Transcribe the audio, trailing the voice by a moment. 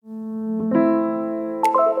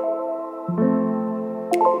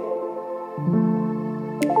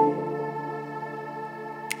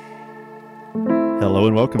Hello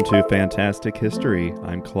and welcome to Fantastic History.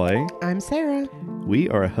 I'm Clay. I'm Sarah. We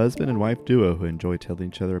are a husband and wife duo who enjoy telling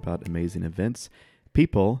each other about amazing events,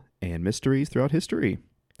 people, and mysteries throughout history.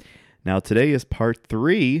 Now today is part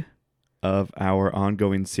 3 of our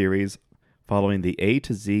ongoing series following the A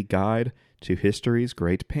to Z guide to history's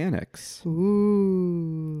great panics.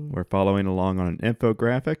 Ooh. We're following along on an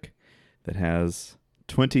infographic that has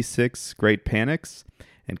 26 great panics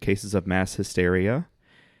and cases of mass hysteria.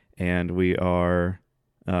 And we are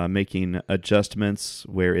making adjustments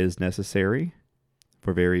where is necessary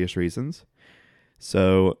for various reasons.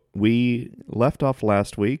 So we left off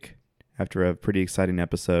last week after a pretty exciting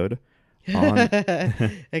episode on...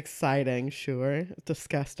 Exciting, sure.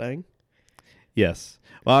 Disgusting. Yes.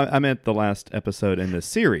 Well, I meant the last episode in this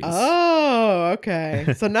series. Oh,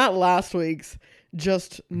 okay. So not last week's,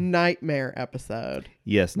 just nightmare episode.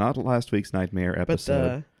 Yes, not last week's nightmare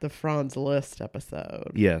episode. But the Franz Liszt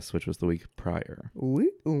episode. Yes, which was the week prior.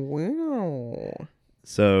 Wow.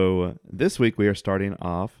 So this week we are starting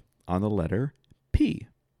off on the letter P.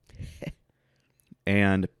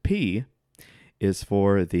 And P is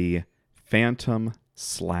for the Phantom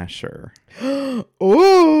Slasher.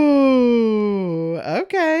 Ooh,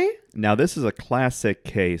 okay. Now this is a classic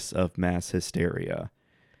case of mass hysteria.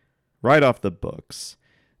 Right off the books.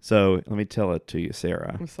 So let me tell it to you,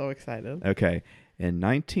 Sarah. I'm so excited. Okay. In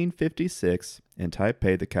 1956, in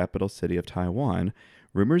Taipei, the capital city of Taiwan,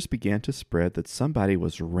 rumors began to spread that somebody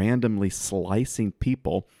was randomly slicing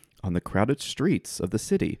people on the crowded streets of the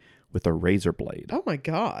city with a razor blade. Oh my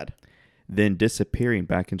God. Then disappearing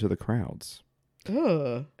back into the crowds.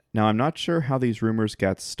 Ugh. Now, I'm not sure how these rumors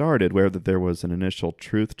got started, whether there was an initial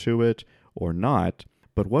truth to it or not,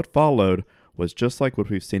 but what followed was just like what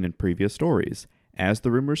we've seen in previous stories. As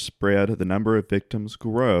the rumors spread, the number of victims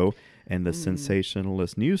grew, and the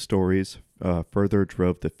sensationalist news stories further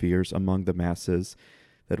drove the fears among the masses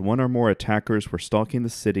that one or more attackers were stalking the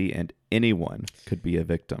city and anyone could be a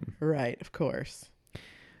victim. Right, of course.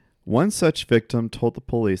 One such victim told the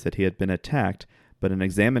police that he had been attacked, but an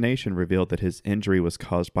examination revealed that his injury was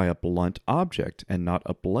caused by a blunt object and not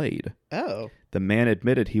a blade. Oh. The man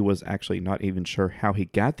admitted he was actually not even sure how he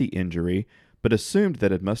got the injury, but assumed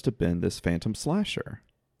that it must have been this phantom slasher.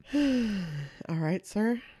 All right,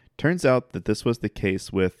 sir. Turns out that this was the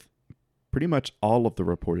case with pretty much all of the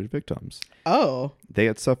reported victims. Oh. They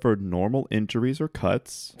had suffered normal injuries or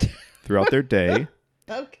cuts throughout their day,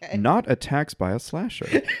 Okay. not attacks by a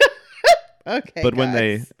slasher. Okay. But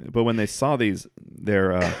guys. when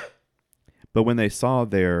they saw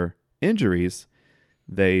their injuries,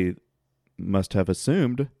 they must have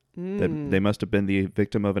assumed that they must have been the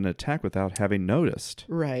victim of an attack without having noticed.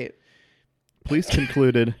 Right. Police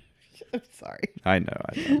concluded... I'm sorry. I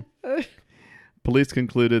know. Police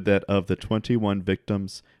concluded that of the 21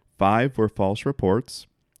 victims, 5 were false reports,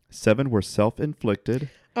 7 were self-inflicted,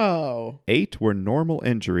 Oh. 8 were normal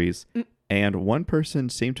injuries, and 1 person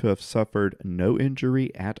seemed to have suffered no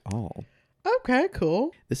injury at all. Okay,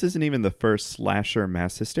 cool. This isn't even the first slasher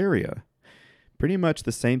mass hysteria. Pretty much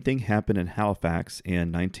the same thing happened in Halifax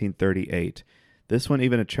in 1938. This one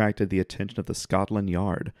even attracted the attention of the Scotland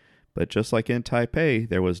Yard. But just like in Taipei,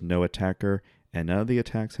 there was no attacker, and none of the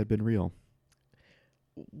attacks had been real.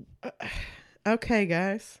 Okay,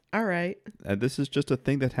 guys. All right. This is just a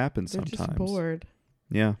thing that happens They're sometimes. just bored.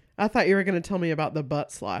 Yeah. I thought you were going to tell me about the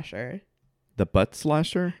butt slasher. The butt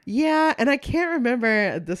slasher? Yeah, and I can't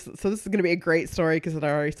remember this. So this is going to be a great story because it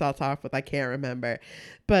already starts off with I can't remember.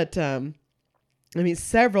 But, I mean,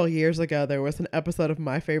 several years ago, there was an episode of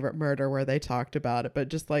My Favorite Murder where they talked about it, but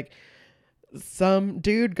just like some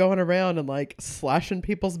dude going around and like slashing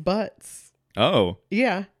people's butts. Oh.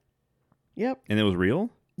 Yeah. Yep. And it was real?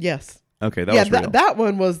 Yes. Okay, that was real.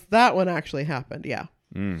 That one actually happened. Yeah.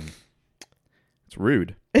 It's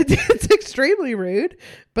rude. It's extremely rude,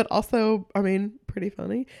 but also, I mean, pretty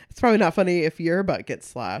funny. It's probably not funny if your butt gets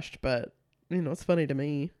slashed, but you know, it's funny to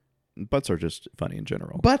me. Butts are just funny in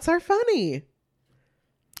general. Butts are funny.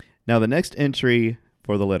 Now, the next entry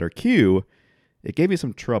for the letter Q, it gave you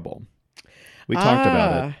some trouble. We talked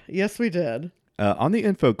about it. Yes, we did. On the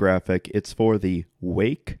infographic, it's for the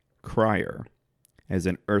Wake Crier, as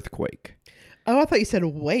in earthquake. Oh, I thought you said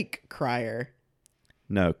wake crier.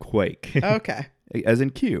 No, quake. Okay. As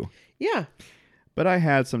in Q. Yeah. But I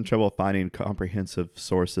had some trouble finding comprehensive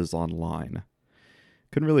sources online.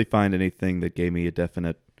 Couldn't really find anything that gave me a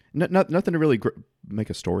definite... nothing to really make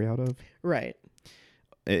a story out of. Right.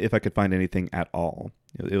 If I could find anything at all.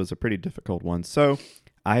 It was a pretty difficult one. So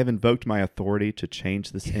I have invoked my authority to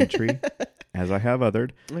change this entry, as I have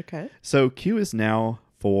othered. Okay. So Q is now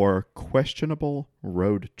for questionable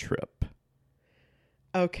road trip.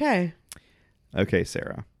 Okay. Okay,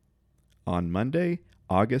 Sarah. On Monday,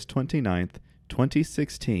 August 29th,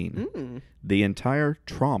 2016, the entire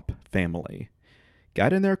Tromp family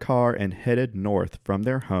got in their car and headed north from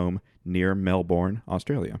their home near Melbourne,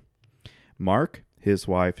 Australia. Mark, his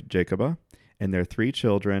wife Jacoba, and their 3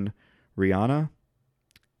 children, Rihanna,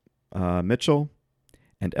 Mitchell,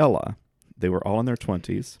 and Ella. They were all in their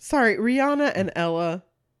 20s. Sorry, Rihanna and Ella.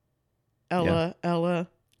 Ella.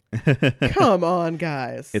 Come on,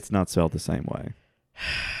 guys. It's not spelled the same way.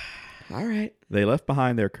 All right. They left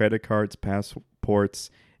behind their credit cards, passports,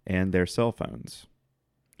 and their cell phones.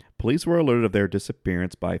 Police were alerted of their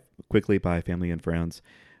disappearance quickly by family and friends.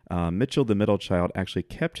 Mitchell, the middle child, actually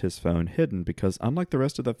kept his phone hidden because, unlike the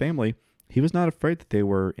rest of the family, he was not afraid that they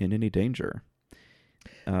were in any danger.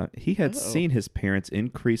 He had seen his parents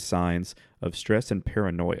increase signs of stress and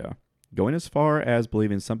paranoia, going as far as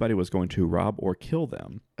believing somebody was going to rob or kill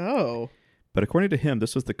them. Oh. But according to him,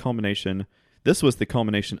 this was the culmination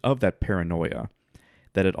of that paranoia,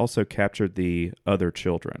 that it also captured the other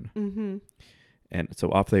children. Mm-hmm. And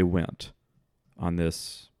so off they went on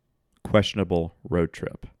this questionable road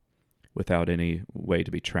trip without any way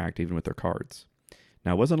to be tracked, even with their cards.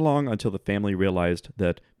 Now, it wasn't long until the family realized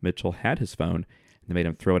that Mitchell had his phone, and they made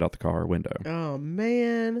him throw it out the car window. Oh,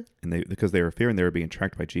 man. And because they were fearing they were being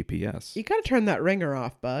tracked by GPS. You got to turn that ringer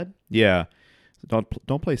off, bud. Yeah.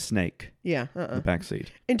 Don't play Snake Yeah. in the backseat.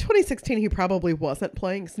 In 2016, he probably wasn't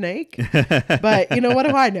playing Snake. But what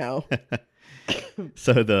do I know?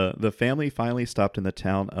 So the family finally stopped in the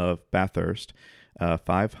town of Bathurst,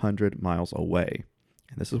 500 miles away.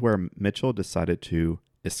 And this is where Mitchell decided to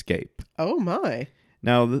escape. Oh, my.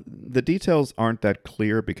 Now, the details aren't that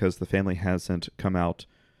clear because the family hasn't come out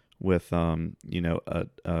with, an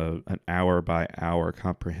hour-by-hour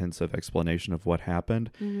comprehensive explanation of what happened.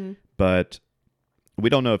 Mm-hmm. But we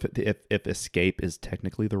don't know if escape is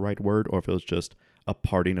technically the right word or if it was just a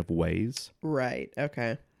parting of ways. Right.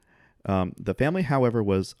 Okay. The family, however,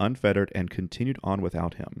 was unfettered and continued on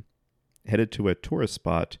without him. Headed to a tourist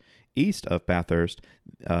spot east of Bathurst,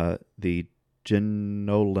 the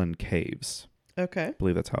Jenolan Caves. Okay. I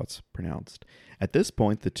believe that's how it's pronounced. At this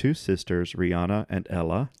point, the 2 sisters, Rihanna and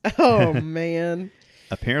Ella, Oh, man.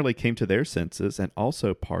 apparently came to their senses and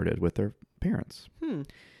also parted with their parents.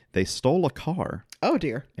 They stole a car Oh,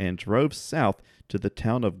 dear. and drove south to the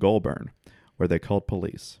town of Goulburn, where they called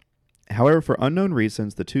police. However, for unknown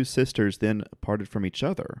reasons, the 2 sisters then parted from each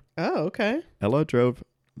other. Oh, okay. Ella drove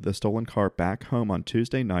the stolen car back home on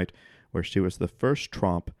Tuesday night, where she was the first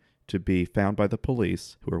Tromp to be found by the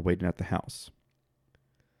police who were waiting at the house.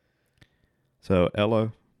 So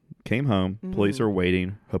Ella came home. Police are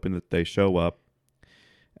waiting, hoping that they show up.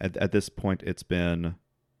 At this point, it's been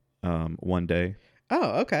 1 day,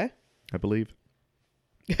 Oh, okay. I believe.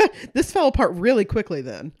 This fell apart really quickly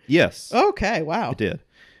then. Yes, Okay, wow. it did.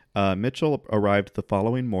 Mitchell arrived the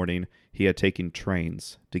following morning. He had taken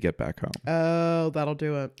trains to get back home. Oh, that'll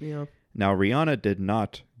do it. Yeah. Now, Rihanna did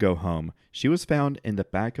not go home. She was found in the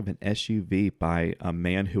back of an SUV by a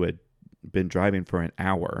man who had been driving for an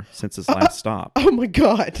hour since his last stop. Oh, my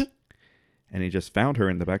God. And he just found her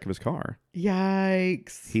in the back of his car.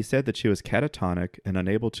 Yikes. He said that she was catatonic and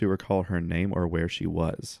unable to recall her name or where she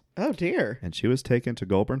was. Oh, dear. And she was taken to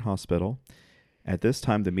Goulburn Hospital. At this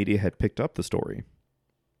time, the media had picked up the story,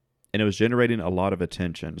 and it was generating a lot of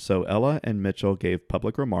attention. So Ella and Mitchell gave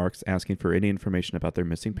public remarks asking for any information about their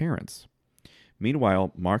missing parents.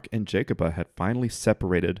 Meanwhile, Mark and Jacoba had finally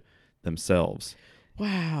separated themselves.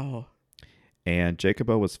 Wow. And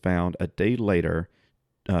Jacoba was found a day later,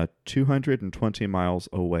 220 miles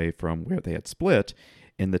away from where they had split,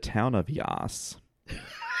 in the town of Yass.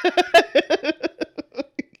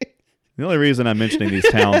 The only reason I'm mentioning these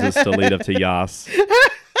towns is to lead up to Yass.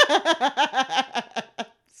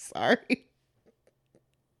 Sorry.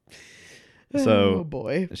 So oh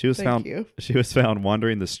boy, she was Thank you. She was found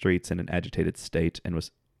wandering the streets in an agitated state and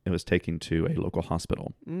was taken to a local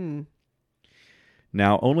hospital.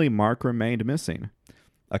 Now only Mark remained missing.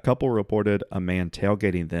 A couple reported a man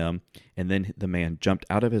tailgating them, and then the man jumped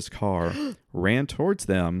out of his car, ran towards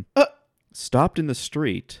them, stopped in the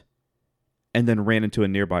street, and then ran into a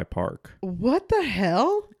nearby park. What the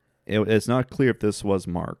hell? It's not clear if this was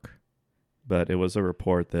Mark, but it was a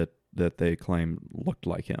report that they claim looked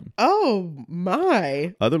like him. Oh,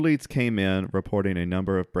 my. Other leads came in reporting a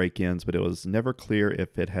number of break-ins, but it was never clear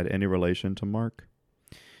if it had any relation to Mark.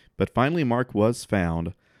 But finally, Mark was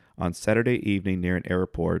found on Saturday evening near an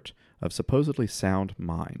airport of supposedly sound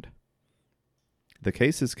mind. The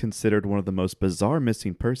case is considered one of the most bizarre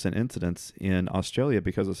missing person incidents in Australia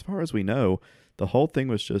because, as far as we know, the whole thing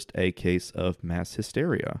was just a case of mass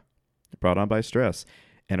hysteria brought on by stress.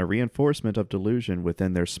 and a reinforcement of delusion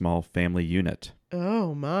within their small family unit.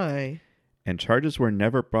 Oh, my. And charges were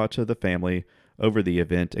never brought to the family over the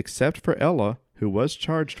event except for Ella, who was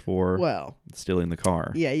charged for Well, stealing the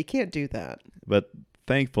car. yeah, you can't do that. But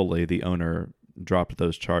thankfully, the owner dropped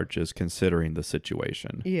those charges considering the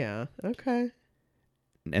situation. Yeah, okay.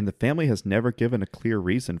 And the family has never given a clear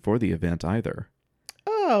reason for the event either.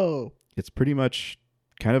 Oh, It's pretty much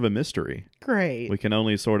kind of a mystery. great. We can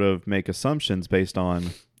only sort of make assumptions based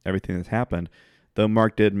on everything that's happened, though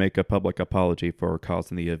Mark did make a public apology for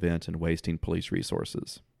causing the event and wasting police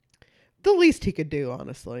resources. The least he could do,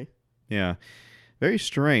 honestly. Yeah, very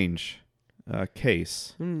strange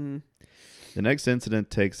case. Hmm. The next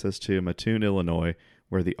incident takes us to Mattoon, Illinois,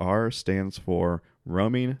 where the R stands for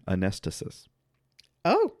roaming anesthesis,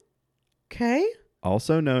 Oh, okay.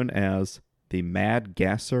 also known as the Mad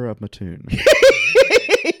Gasser of Mattoon.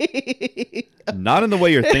 Not in the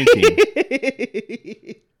way you're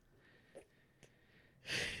thinking.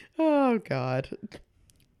 Oh, God.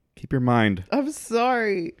 Keep your mind I'm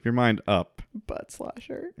sorry. up. Butt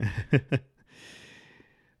slasher.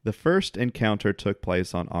 The first encounter took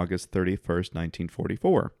place on August 31st,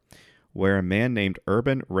 1944, where a man named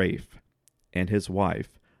Urban Rafe and his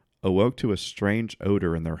wife awoke to a strange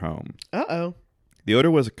odor in their home. Uh-oh. The odor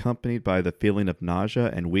was accompanied by the feeling of nausea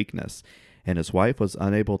and weakness, and his wife was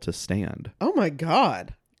unable to stand. Oh, my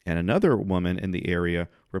God. And another woman in the area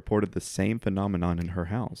reported the same phenomenon in her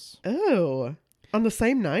house. Oh. On the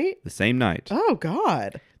same night? The same night. Oh,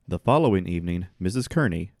 God. The following evening, Mrs.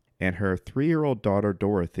 Kearney and her 3-year-old daughter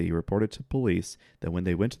Dorothy reported to police that when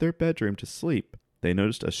they went to their bedroom to sleep, they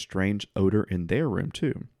noticed a strange odor in their room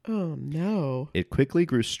too. Oh, no. It quickly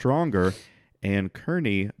grew stronger, and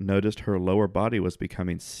Kearney noticed her lower body was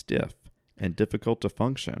becoming stiff and difficult to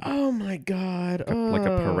function, Oh, my God. like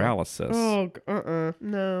a paralysis. Oh,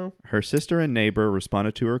 no. Her sister and neighbor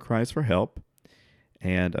responded to her cries for help,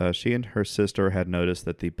 and she and her sister had noticed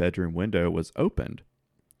that the bedroom window was opened.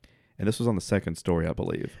 And this was on the second story, I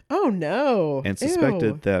believe. Oh, no. And suspected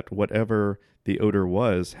Ew. that whatever the odor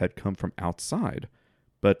was had come from outside,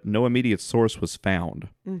 but no immediate source was found.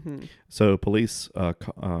 Mm-hmm. So police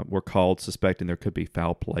were called suspecting there could be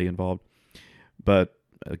foul play involved, but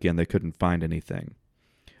again, they couldn't find anything.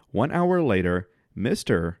 1 hour later,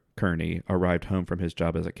 Mr. Kearney arrived home from his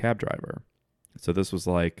job as a cab driver. So this was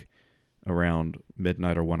like around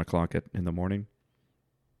midnight or 1 o'clock in the morning.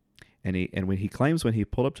 And when he claims when he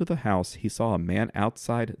pulled up to the house, he saw a man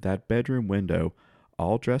outside that bedroom window,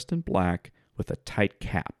 all dressed in black with a tight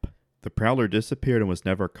cap. The prowler disappeared and was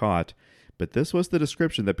never caught, but this was the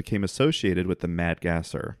description that became associated with the Mad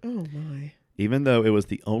Gasser, Oh, my. even though it was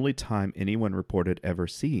the only time anyone reported ever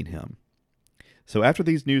seeing him. So after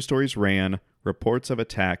these news stories ran, reports of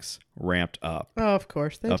attacks ramped up. Oh, of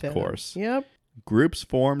course they Of did. course. Yep. Groups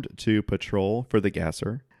formed to patrol for the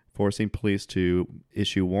Gasser, forcing police to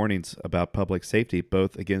issue warnings about public safety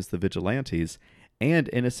both against the vigilantes and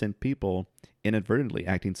innocent people inadvertently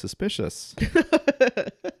acting suspicious.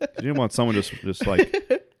 You didn't want someone just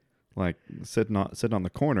like sitting on the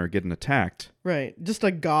corner getting attacked. Right. Just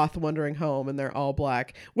a goth wandering home and they're all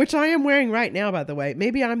black, which I am wearing right now, by the way.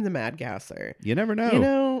 Maybe I'm the Mad Gasser. You never know. You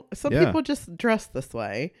know, some Yeah. people just dress this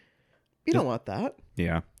way. You don't want that.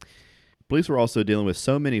 Yeah. Police were also dealing with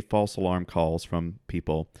so many false alarm calls from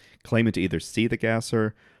people claiming to either see the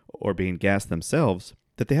gasser or being gassed themselves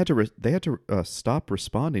that they had to stop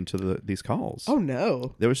responding to these calls. Oh,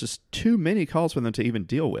 no. There was just too many calls for them to even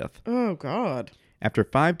deal with. Oh, God. After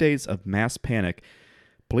 5 days of mass panic,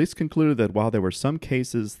 police concluded that while there were some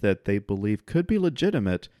cases that they believed could be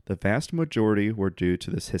legitimate, the vast majority were due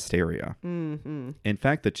to this hysteria. Mm-hmm. In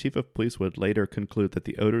fact, the chief of police would later conclude that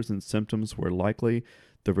the odors and symptoms were likely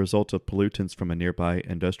the result of pollutants from a nearby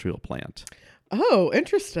industrial plant. Oh,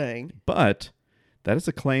 interesting. But that is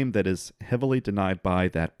a claim that is heavily denied by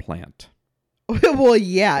that plant. Well,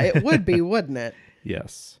 yeah, it would be, wouldn't it?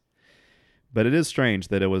 Yes. But it is strange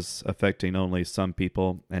that it was affecting only some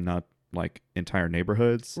people and not like entire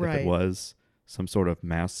neighborhoods if Right. it was some sort of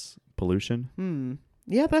mass pollution.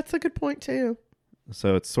 Yeah, that's a good point, too.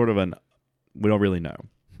 So it's sort of we don't really know.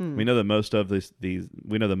 Hmm. We know that most of we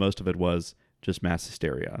know that most of it was just mass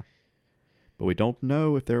hysteria. But we don't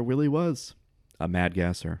know if there really was a mad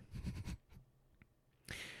gasser.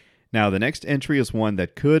 Now, the next entry is one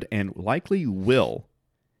that could and likely will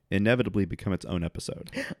inevitably become its own episode.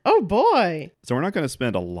 Oh, boy. So we're not going to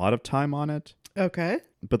spend a lot of time on it, Okay.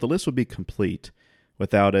 but the list would be complete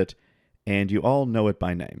without it, and you all know it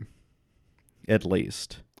by name. At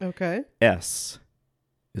least. Okay. S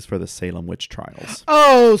is for the Salem witch trials.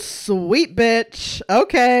 Oh, sweet bitch.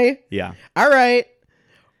 Okay. Yeah. All right.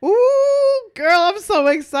 Ooh, girl, I'm so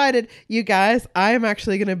excited. You guys, I am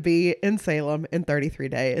actually going to be in Salem in 33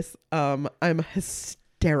 days. I'm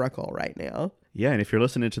hysterical right now. Yeah, and if you're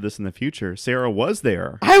listening to this in the future, Sarah was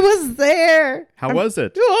there. I was there. How was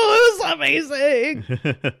it? Oh, it was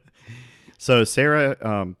amazing. So,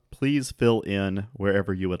 Sarah, please fill in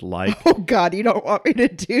wherever you would like. Oh, God, you don't want me to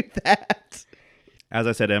do that. As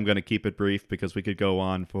I said, I'm going to keep it brief because we could go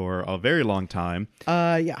on for a very long time.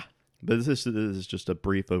 Yeah. But this is just a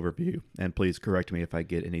brief overview, and please correct me if I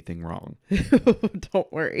get anything wrong.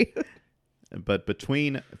 Don't worry. But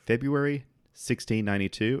between February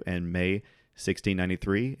 1692 and May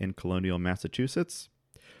 1693 in colonial Massachusetts,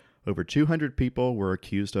 over 200 people were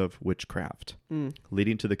accused of witchcraft,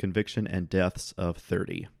 leading to the conviction and deaths of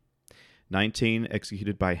 30. 19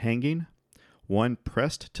 executed by hanging, 1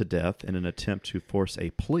 pressed to death in an attempt to force a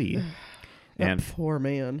plea. And poor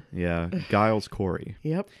man. Yeah, Giles Corey.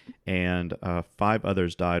 Yep. And 5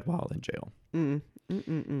 others died while in jail.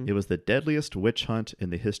 It was the deadliest witch hunt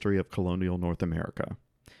in the history of colonial North America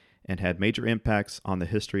and had major impacts on the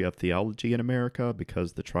history of theology in America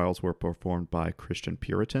because the trials were performed by Christian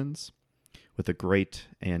Puritans with a great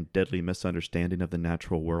and deadly misunderstanding of the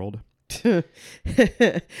natural world.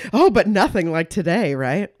 Oh, but nothing like today,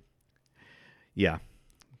 right? Yeah,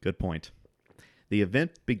 good point. The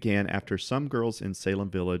event began after some girls in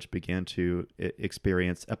Salem Village began to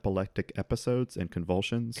experience epileptic episodes and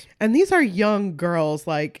convulsions. And these are young girls,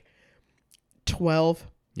 like 12,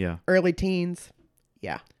 Yeah. early teens.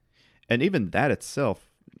 Yeah. And even that itself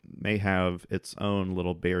may have its own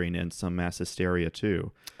little bearing in some mass hysteria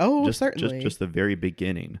too. Oh, certainly. Just the very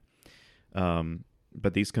beginning.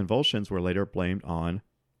 But these convulsions were later blamed on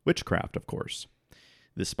witchcraft, of course.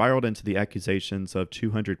 This spiraled into the accusations of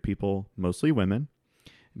 200 people, mostly women,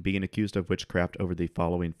 being accused of witchcraft over the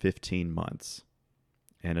following 15 months.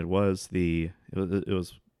 And it was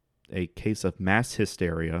a case of mass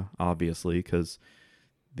hysteria, obviously, because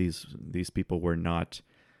these people were not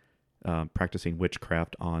practicing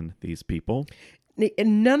witchcraft on these people.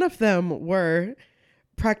 And none of them were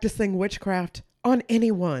practicing witchcraft on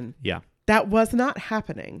anyone. Yeah. That was not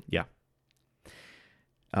happening. Yeah.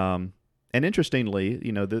 And interestingly,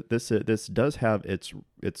 this does have its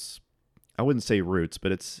I wouldn't say roots,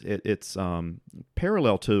 but it's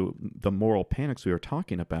parallel to the moral panics we were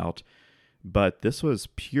talking about. But this was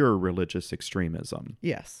pure religious extremism.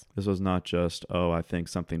 Yes. This was not just, I think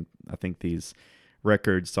these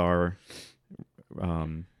records are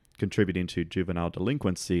contributing to juvenile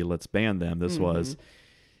delinquency. Let's ban them. This was,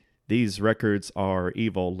 these records are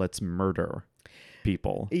evil. Let's murder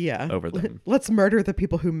people over them. Let's murder the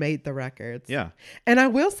people who made the records. Yeah. And I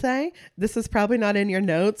will say, this is probably not in your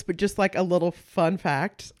notes, but just like a little fun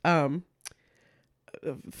fact,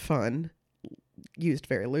 fun, used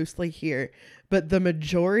very loosely here, but the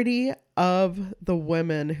majority of the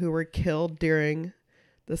women who were killed during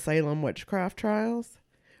the Salem witchcraft trials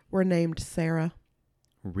were named Sarah.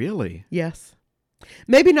 Really? Yes.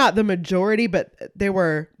 Maybe not the majority, but there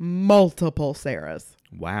were multiple Sarahs.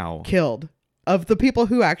 Wow. Killed. Of the people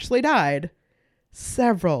who actually died,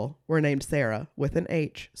 several were named Sarah with an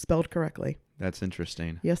H, spelled correctly. That's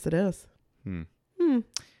interesting. Yes, it is.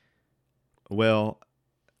 Well,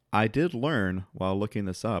 I did learn while looking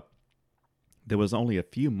this up, there was only a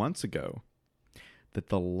few months ago that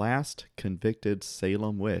the last convicted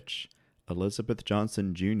Salem witch, Elizabeth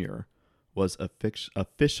Johnson Jr., was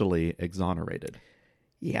officially exonerated.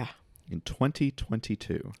 Yeah. In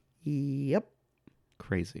 2022. Yep.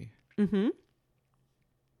 Crazy. Mm-hmm.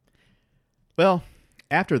 Well,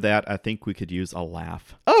 after that, I think we could use a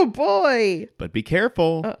laugh. Oh, boy. But be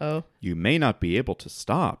careful. Uh-oh. You may not be able to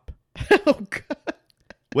stop. Oh, God.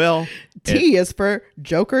 Well, T is for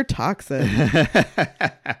Joker Toxin.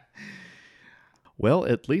 Well,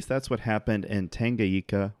 at least that's what happened in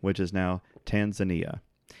Tanganyika, which is now Tanzania.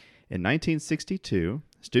 In 1962,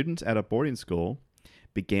 students at a boarding school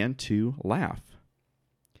began to laugh.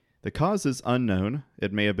 The cause is unknown.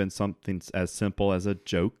 It may have been something as simple as a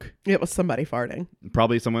joke. It was somebody farting.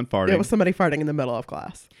 Probably someone farting. It was somebody farting in the middle of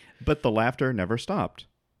class. But the laughter never stopped.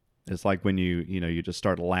 It's like when you just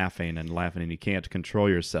start laughing and you can't control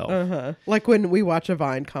yourself. Uh-huh. Like when we watch a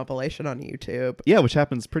Vine compilation on YouTube. Yeah, which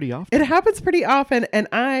happens pretty often. It happens pretty often, and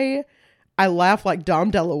I laugh like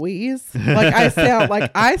Dom DeLuise. Like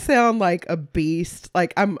I sound like a beast.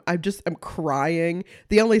 Like I'm crying.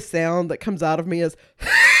 The only sound that comes out of me is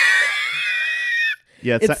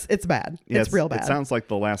yeah, it's bad. Yeah, it's real bad. It sounds like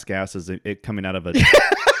the last gas is it coming out of a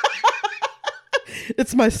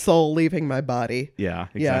It's my soul leaving my body. Yeah,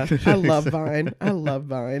 exactly. Yeah, I love Vine. I love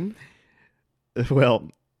Vine. Well,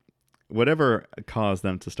 whatever caused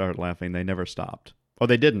them to start laughing, they never stopped. Oh,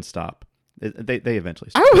 they didn't stop. They eventually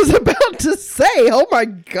I stopped. was about to say, oh my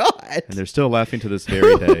God. And they're still laughing to this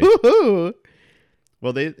very day.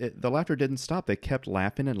 Well, the laughter didn't stop. They kept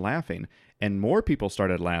laughing and laughing. And more people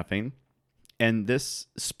started laughing. And this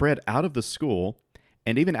spread out of the school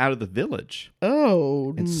and even out of the village.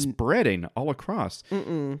 Oh. And spreading all across.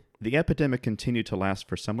 Mm-mm. The epidemic continued to last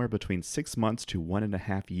for somewhere between 6 months to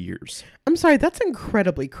 1.5 years. I'm sorry, that's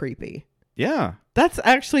incredibly creepy. Yeah. That's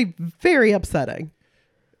actually very upsetting.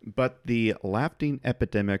 But the laughing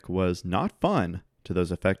epidemic was not fun to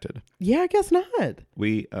those affected. Yeah, I guess not.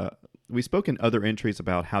 We spoke in other entries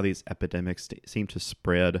about how these epidemics seem to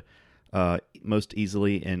spread most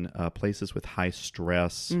easily in places with high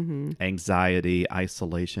stress, anxiety,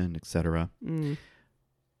 isolation, etc. Mm.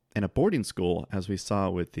 And a boarding school, as we saw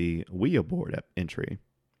with the Ouija board entry,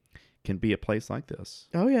 can be a place like this.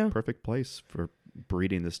 Oh, yeah. Perfect place for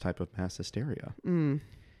breeding this type of mass hysteria. Mm.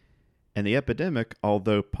 And the epidemic,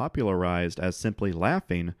 although popularized as simply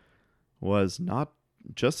laughing, was not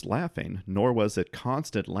just laughing, nor was it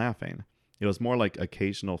constant laughing. It was more like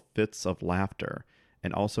occasional fits of laughter,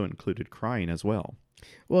 and also included crying as well.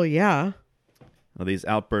 Well, yeah. Now, these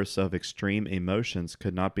outbursts of extreme emotions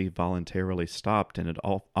could not be voluntarily stopped, and it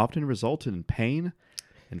often resulted in pain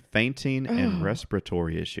and fainting and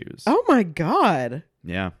respiratory issues. Oh, my God.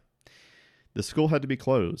 Yeah. The school had to be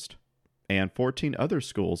closed, and 14 other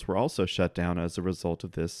schools were also shut down as a result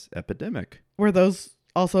of this epidemic. Were those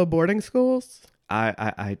also boarding schools?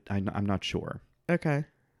 I'm not sure. Okay.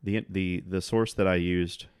 The source that I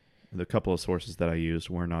used, the couple of sources that I used,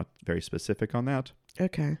 were not very specific on that.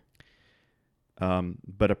 Okay.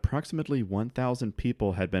 But approximately 1,000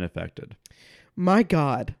 people had been affected. My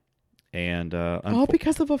God. And all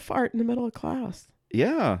because of a fart in the middle of class.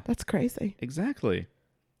 Yeah. That's crazy. Exactly.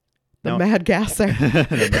 The mad gasser.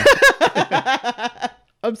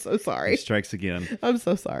 I'm so sorry. Strikes again. I'm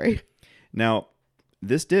so sorry. Now,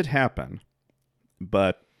 this did happen,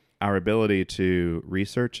 but our ability to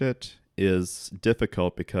research it is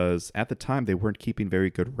difficult because at the time they weren't keeping very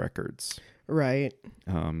good records. Right.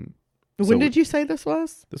 When did you say this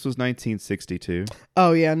was? This was 1962.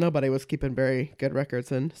 Oh, yeah. Nobody was keeping very good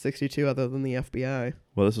records in 62 other than the FBI.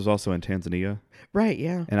 Well, this was also in Tanzania. Right,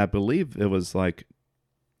 yeah. And I believe it was like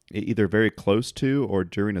either very close to or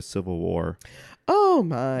during a civil war. Oh,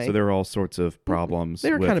 my. So there were all sorts of problems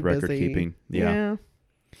they were with kind of record busy. keeping. Yeah.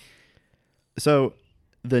 So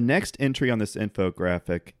the next entry on this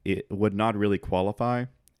infographic, it would not really qualify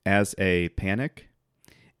as a panic.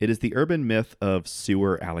 It is the urban myth of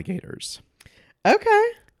sewer alligators. Okay.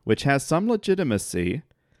 Which has some legitimacy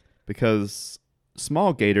because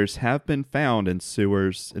small gators have been found in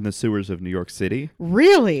the sewers of New York City.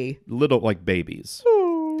 Really? Little, like babies.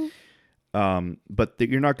 Oh. But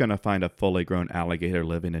you're not going to find a fully grown alligator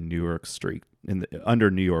living in New York Street, under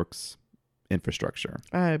New York's infrastructure.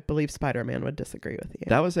 I believe Spider-Man would disagree with you.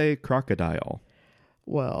 That was a crocodile.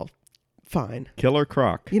 Well, fine. Killer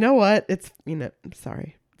croc. You know what?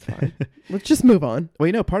 Sorry. It's fine. Let's just move on.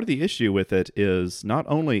 Well, part of the issue with it is not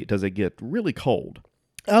only does it get really cold.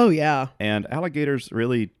 Oh, yeah. And alligators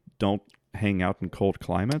really don't hang out in cold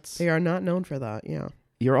climates. They are not known for that, yeah.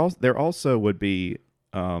 There also would be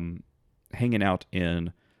hanging out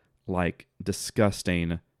in, like,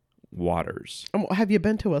 disgusting waters. Have you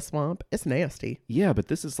been to a swamp? It's nasty. Yeah, but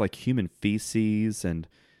this is like human feces and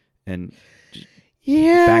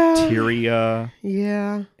yeah, bacteria.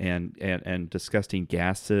 Yeah. And disgusting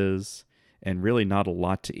gases, and really not a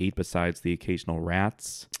lot to eat besides the occasional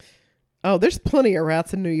rats. Oh, there's plenty of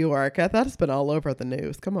rats in New York. I thought it's been all over the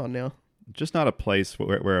news. Come on now. Just not a place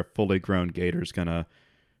where a fully grown gator is going to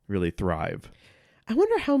really thrive. I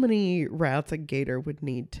wonder how many rats a gator would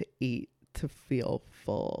need to eat to feel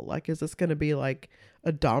full. Like, is this going to be like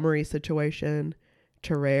a Dahmery situation,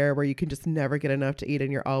 Terrare, where you can just never get enough to eat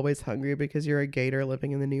and you're always hungry because you're a gator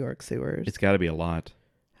living in the New York sewers? It's got to be a lot.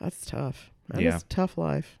 That's tough. That is a tough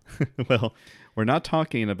life. Well, we're not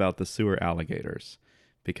talking about the sewer alligators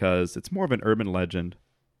because it's more of an urban legend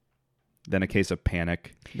than a case of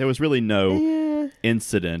panic. There was really no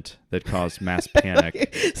incident that caused mass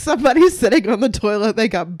panic. Somebody's sitting on the toilet, they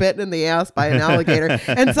got bitten in the ass by an alligator,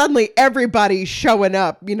 and suddenly everybody's showing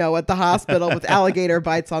up, at the hospital with alligator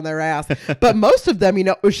bites on their ass. But most of them,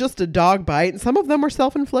 it was just a dog bite, and some of them were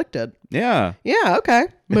self-inflicted. Yeah. Yeah, okay.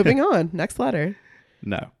 Moving on. Next letter.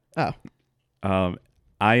 No. Oh.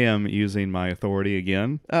 I am using my authority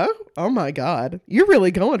again. Oh my God. You're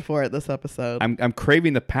really going for it this episode. I'm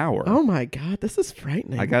craving the power. Oh my God. This is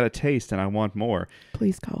frightening. I got a taste and I want more.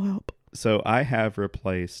 Please call help. So I have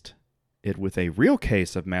replaced it with a real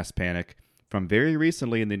case of mass panic from very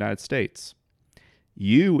recently in the United States.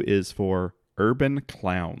 U is for urban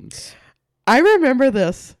clowns. I remember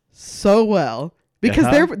this so well because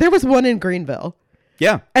Uh-huh. there was one in Greenville.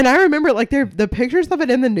 Yeah. And I remember like the pictures of it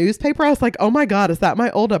in the newspaper. I was like, oh my God, is that my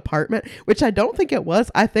old apartment? Which I don't think it was.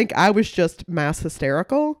 I think I was just mass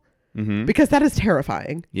hysterical Mm-hmm. because that is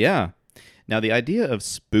terrifying. Yeah. Now, the idea of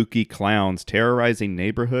spooky clowns terrorizing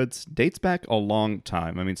neighborhoods dates back a long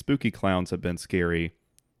time. I mean, spooky clowns have been scary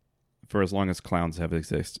for as long as clowns have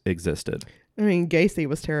existed. I mean, Gacy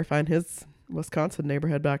was terrifying his Wisconsin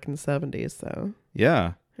neighborhood back in the 70s. So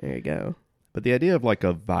Yeah. there you go. But the idea of like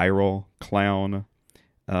a viral clown,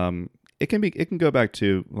 it can go back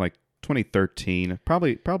to like 2013,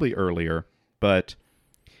 probably earlier. But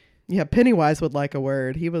Yeah, Pennywise would like a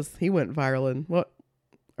word. He went viral in what,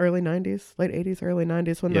 early 90s, late 80s, early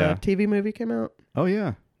 90s when Yeah. the TV movie came out. oh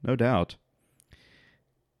yeah, no doubt.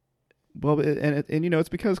 Well, and you know, it's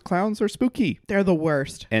because clowns are spooky. They're the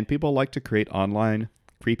worst. And people like to create online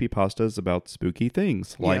creepypastas about spooky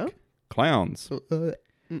things like Yeah. clowns.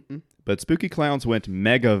 Mm-mm. But spooky clowns went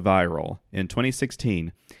mega viral in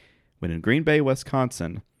 2016 when in Green Bay,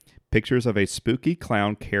 Wisconsin, pictures of a spooky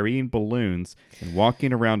clown carrying balloons and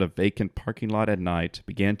walking around a vacant parking lot at night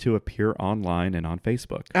began to appear online and on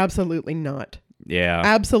Facebook. Absolutely not. Yeah.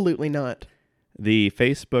 Absolutely not. The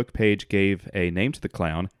Facebook page gave a name to the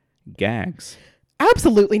clown, Gags.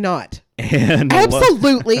 Absolutely not. And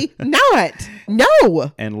Absolutely not.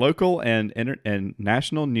 No. and local and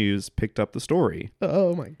national news picked up the story.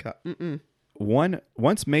 Oh my God. Mm-mm.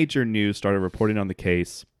 Once major news started reporting on the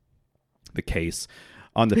case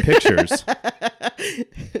on the pictures.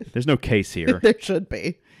 There's no case here. There should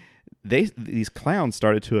be. These clowns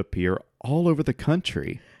started to appear all over the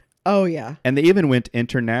country, Oh yeah. and they even went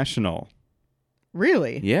international.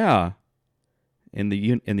 Really? Yeah, in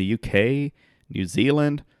the UK, New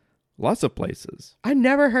Zealand, lots of places. I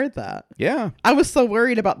never heard that. Yeah, I was so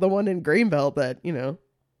worried about the one in Greenville that,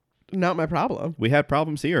 not my problem. we had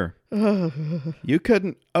problems here. You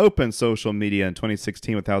couldn't open social media in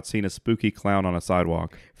 2016 without seeing a spooky clown on a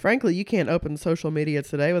sidewalk. Frankly, you can't open social media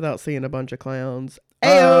today without seeing a bunch of clowns.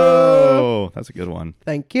 Ayo! Oh, that's a good one.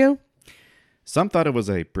 Thank you. Some thought it was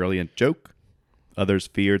a brilliant joke. Others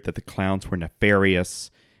feared that the clowns were nefarious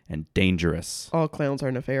and dangerous. All clowns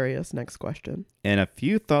are nefarious. Next question. And a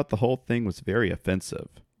few thought the whole thing was very offensive.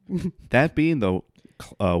 That being the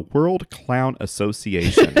World Clown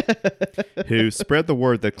Association, who spread the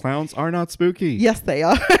word that clowns are not spooky. Yes, they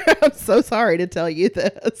are. I'm so sorry to tell you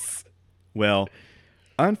this. Well,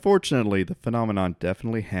 unfortunately, the phenomenon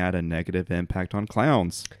definitely had a negative impact on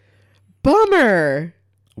clowns. Bummer.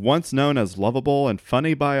 Once known as lovable and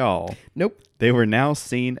funny by all, Nope. they were now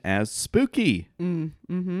seen as spooky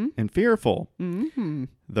Mm-hmm. and fearful. Mm-hmm.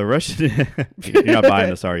 The Russian... You're not buying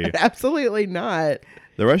this, are you? Absolutely not.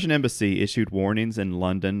 The Russian embassy issued warnings in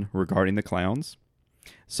London regarding the clowns.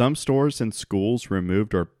 Some stores and schools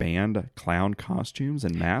removed or banned clown costumes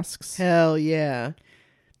and masks. Hell yeah.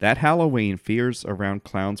 That Halloween, fears around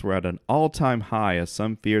clowns were at an all-time high as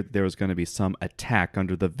some feared that there was going to be some attack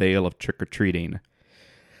under the veil of trick-or-treating.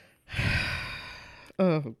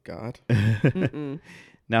 Oh, God. Mm-mm.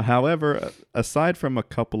 Now, however, aside from a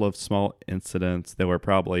couple of small incidents that were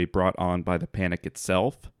probably brought on by the panic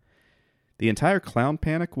itself, the entire clown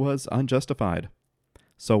panic was unjustified.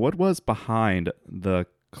 So what was behind the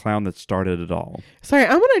clown that started it all? Sorry,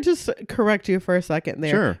 I want to just correct you for a second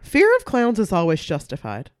there. Sure. Fear of clowns is always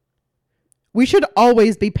justified. We should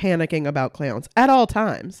always be panicking about clowns at all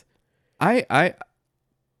times.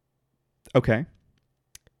 Okay.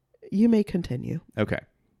 You may continue. Okay.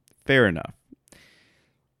 Fair enough.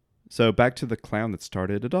 So back to the clown that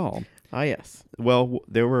started it all. Ah, yes. Well,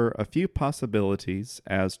 there were a few possibilities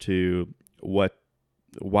as to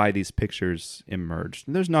why these pictures emerged.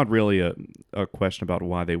 And there's not really a question about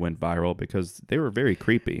why they went viral because they were very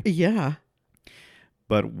creepy. Yeah.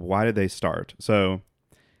 But why did they start? So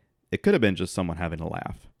it could have been just someone having a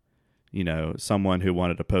laugh. You know, someone who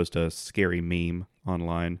wanted to post a scary meme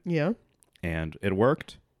online Yeah. and it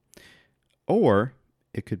worked. Or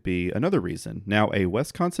it could be another reason. Now, a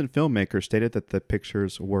Wisconsin filmmaker stated that the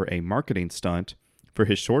pictures were a marketing stunt for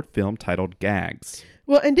his short film titled Gags.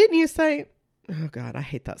 Well, and didn't you say, oh God, I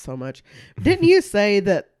hate that so much. Didn't you say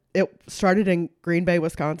that it started in Green Bay,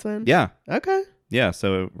 Wisconsin? Yeah. Okay. Yeah,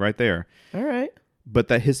 so right there. All right. But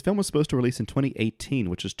that his film was supposed to release in 2018,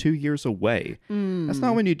 which is 2 years away. That's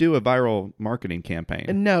not when you do a viral marketing campaign.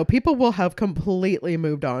 No, people will have completely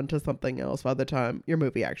moved on to something else by the time your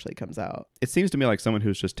movie actually comes out. It seems to me like someone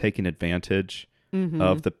who's just taking advantage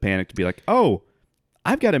of the panic to be like, oh,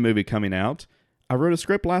 I've got a movie coming out. I wrote a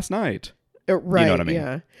script last night. Right. You know what I mean?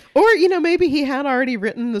 Yeah. Or, maybe he had already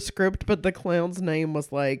written the script, but the clown's name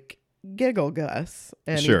was like Giggle Gus,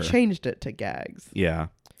 and Sure. he changed it to Gags. Yeah,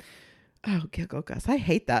 Oh, Giggle Gus. I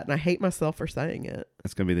hate that, and I hate myself for saying it.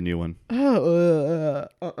 that's going to be the new one. Oh,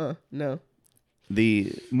 no.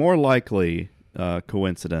 The more likely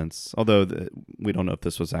coincidence, although we don't know if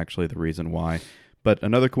this was actually the reason why, but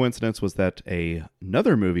another coincidence was that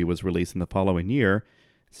another movie was released in the following year,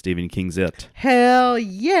 Stephen King's It. Hell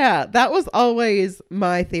yeah. That was always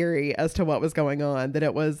my theory as to what was going on, that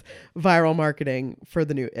it was viral marketing for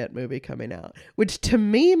the new It movie coming out, which to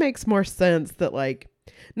me makes more sense that, like,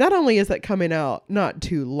 not only is it coming out not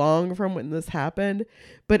too long from when this happened,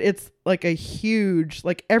 but it's like a huge,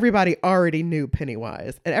 like, everybody already knew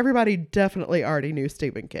Pennywise and everybody definitely already knew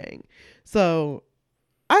Stephen King. So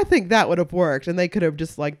I think that would have worked, and they could have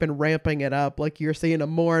just, like, been ramping it up like you're seeing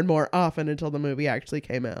them more and more often until the movie actually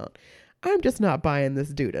came out. I'm just not buying this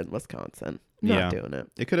dude in Wisconsin. Not doing it.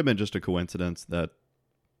 It could have been just a coincidence that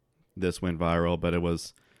this went viral, but it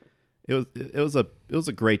was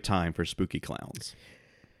a great time for spooky clowns.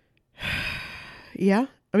 Yeah.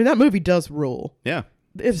 I mean, that movie does rule. Yeah.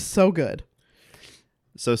 It's so good.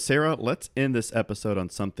 So, Sarah, let's end this episode on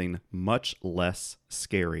something much less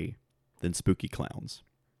scary than spooky clowns.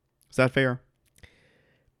 Is that fair?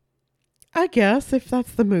 I guess, if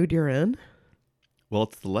that's the mood you're in. Well,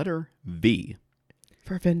 it's the letter V.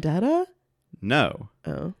 For Vendetta? No.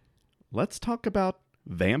 Oh. Let's talk about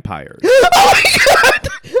vampires. Oh my god!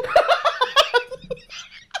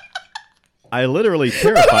 I literally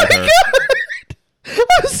terrified her.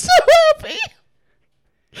 I'm so happy.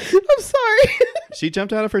 I'm sorry. She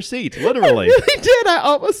jumped out of her seat, literally. I really did. I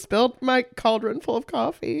almost spilled my cauldron full of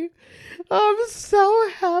coffee. I'm so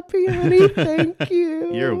happy, honey. Thank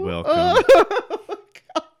you. You're welcome. Oh,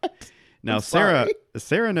 God. Now, I'm sorry.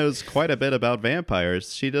 Sarah knows quite a bit about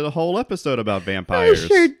vampires. She did a whole episode about I vampires.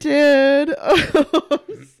 sure did. Oh,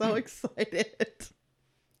 I'm so excited.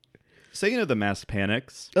 So, you know, the masked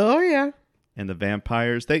panics Oh, yeah. and the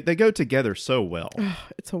vampires, they go together so well.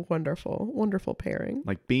 It's a wonderful, wonderful pairing.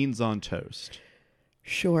 Like beans on toast.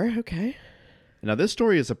 Sure. Okay. Now, this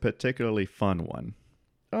story is a particularly fun one.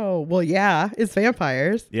 Oh, well, yeah. It's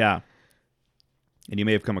vampires. Yeah. And you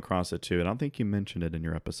may have come across it too. I don't think you mentioned it in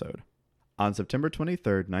your episode. On September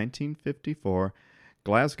 23rd, 1954,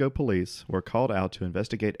 Glasgow police were called out to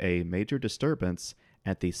investigate a major disturbance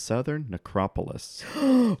at the Southern Necropolis.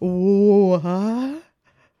 What?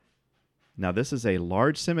 Now, this is a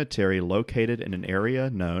large cemetery located in an area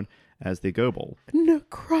known as the Goebel.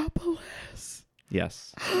 Necropolis.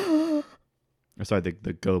 Yes. Sorry, the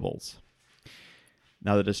Goebels.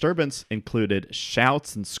 Now, the disturbance included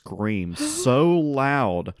shouts and screams so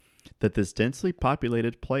loud that this densely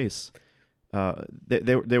populated place,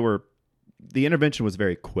 the intervention was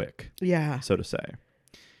very quick, Yeah. so to say.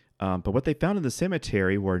 But what they found in the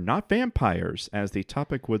cemetery were not vampires, as the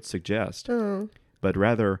topic would suggest, Oh. but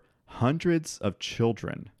rather hundreds of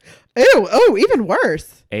children, Ew. Oh, even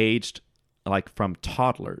worse. aged like from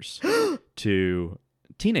toddlers to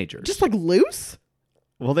teenagers. Just like loose?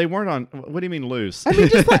 Well, they weren't on. What do you mean loose? I mean,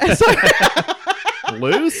 just like, sorry.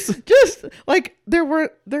 Loose? Just like there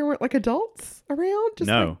weren't like adults around. Just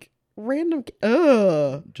No. like random.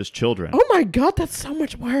 Ugh. Just children. Oh my god, that's so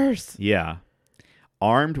much worse. Yeah.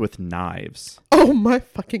 Armed with knives, Oh my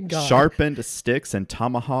fucking god. sharpened sticks and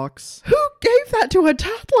tomahawks, Who gave that to a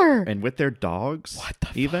toddler? and with their dogs. What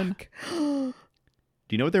the even? fuck? Do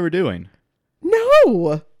you know what they were doing?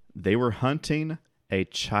 No. They were hunting a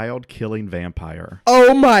child-killing vampire.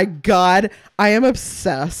 Oh my god. I am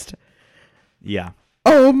obsessed. Yeah.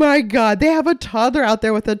 Oh my god. They have a toddler out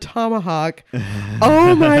there with a tomahawk.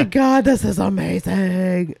 Oh my god. This is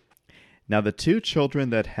amazing. Now, the two children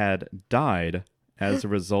that had died as a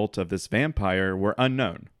result of this vampire were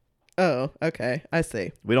unknown. Oh, okay. I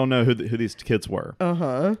see. We don't know who these kids were.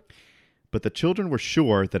 Uh-huh. But the children were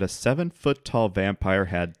sure that a 7-foot-tall vampire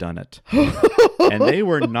had done it. And they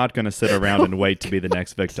were not going to sit around and wait to be the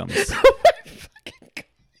next victims. Oh my fucking god.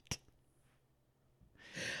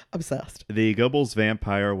 Obsessed. The Goebbels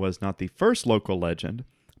vampire was not the first local legend.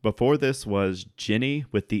 Before this was Jenny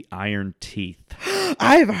with the iron teeth.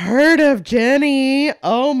 I've heard of Jenny.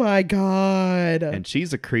 Oh my god. And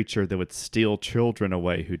she's a creature that would steal children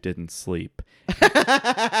away who didn't sleep.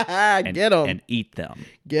 And, Get him. And eat them.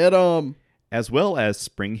 Get him. As well as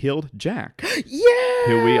Spring-Heeled Jack, Yeah.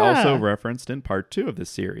 who we also referenced in part 2 of the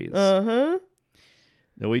series. Uh-huh.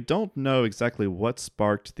 Now, we don't know exactly what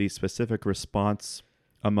sparked the specific response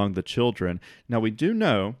among the children. Now, we do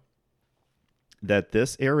know that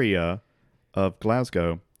this area of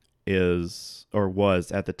Glasgow is, or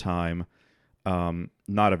was at the time,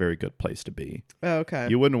 not a very good place to be. Okay.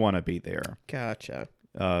 You wouldn't want to be there. Gotcha.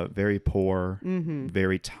 very poor,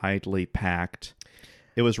 very tightly packed.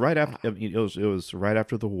 It was right after it was right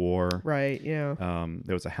after the war. Right. Yeah.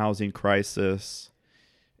 There was a housing crisis,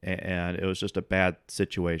 and it was just a bad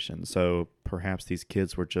situation. So perhaps these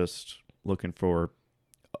kids were just looking for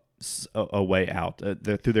a way out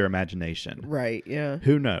through their imagination. Right. Yeah.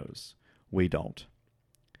 Who knows? We don't.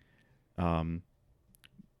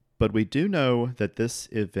 But we do know that this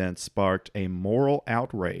event sparked a moral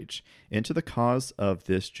outrage into the cause of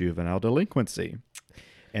this juvenile delinquency.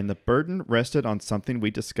 And the burden rested on something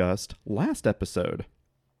we discussed last episode: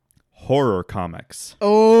 horror comics.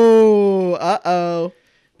 Oh, uh-oh.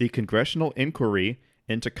 The congressional inquiry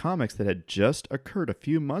into comics that had just occurred a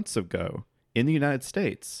few months ago in the United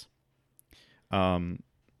States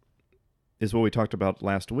is what we talked about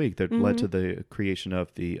last week that led to the creation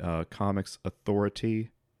of the Comics Authority.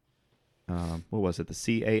 What was it? The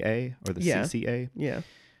CAA or the CCA? Yeah.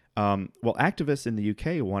 Well, activists in the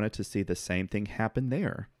UK wanted to see the same thing happen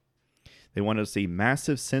there. They wanted to see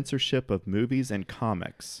massive censorship of movies and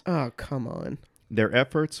comics. Oh, come on. Their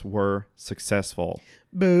efforts were successful.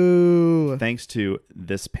 Boo. Thanks to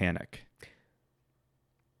this panic.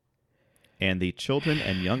 And the Children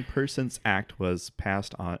and Young Persons Act was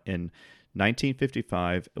passed in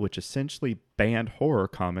 1955, which essentially banned horror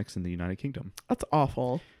comics in the United Kingdom. That's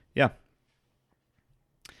awful. Yeah.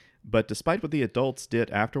 But despite what the adults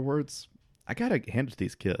did afterwards, I gotta hand it to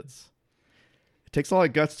these kids. It takes a lot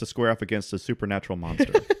of guts to square up against a supernatural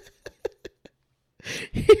monster.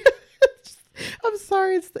 I'm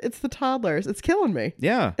sorry, it's the toddlers. It's killing me.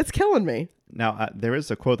 Yeah. It's killing me. Now, there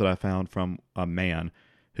is a quote that I found from a man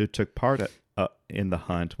who took part in the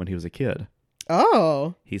hunt when he was a kid.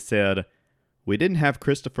 Oh. He said, "We didn't have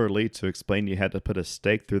Christopher Lee to explain you had to put a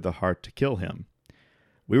stake through the heart to kill him.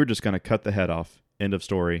 We were just going to cut the head off. End of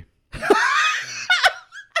story."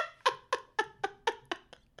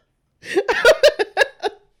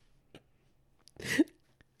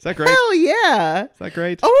 Is that great? Hell yeah. Is that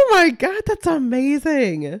great? Oh my God, that's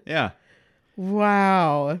amazing. Yeah.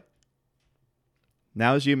 Wow.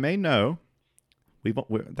 Now, as you may know,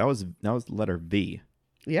 that was letter V,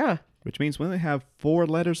 Yeah. which means we only have 4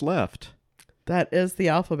 letters left That is the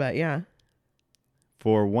alphabet, yeah.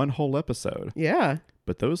 for one whole episode. Yeah.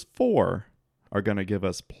 But those 4 are going to give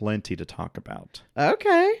us plenty to talk about.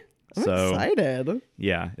 Okay. I'm So- excited.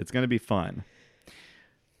 Yeah, it's going to be fun.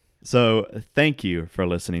 So thank you for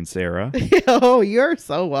listening, Sarah. Oh, you're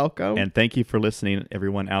so welcome. And thank you for listening,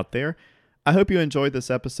 everyone out there. I hope you enjoyed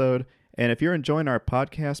this episode. And if you're enjoying our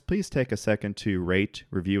podcast, please take a second to rate,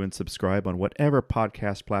 review, and subscribe on whatever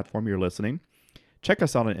podcast platform you're listening. Check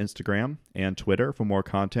us out on Instagram and Twitter for more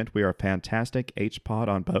content. We are Fantastic HPod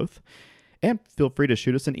on both. And feel free to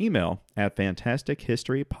shoot us an email at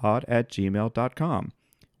fantastichistorypod@gmail.com.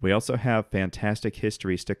 We also have Fantastic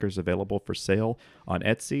History stickers available for sale on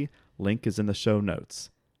Etsy. Link is in the show notes.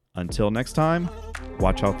 Until next time,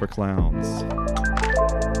 watch out for clowns.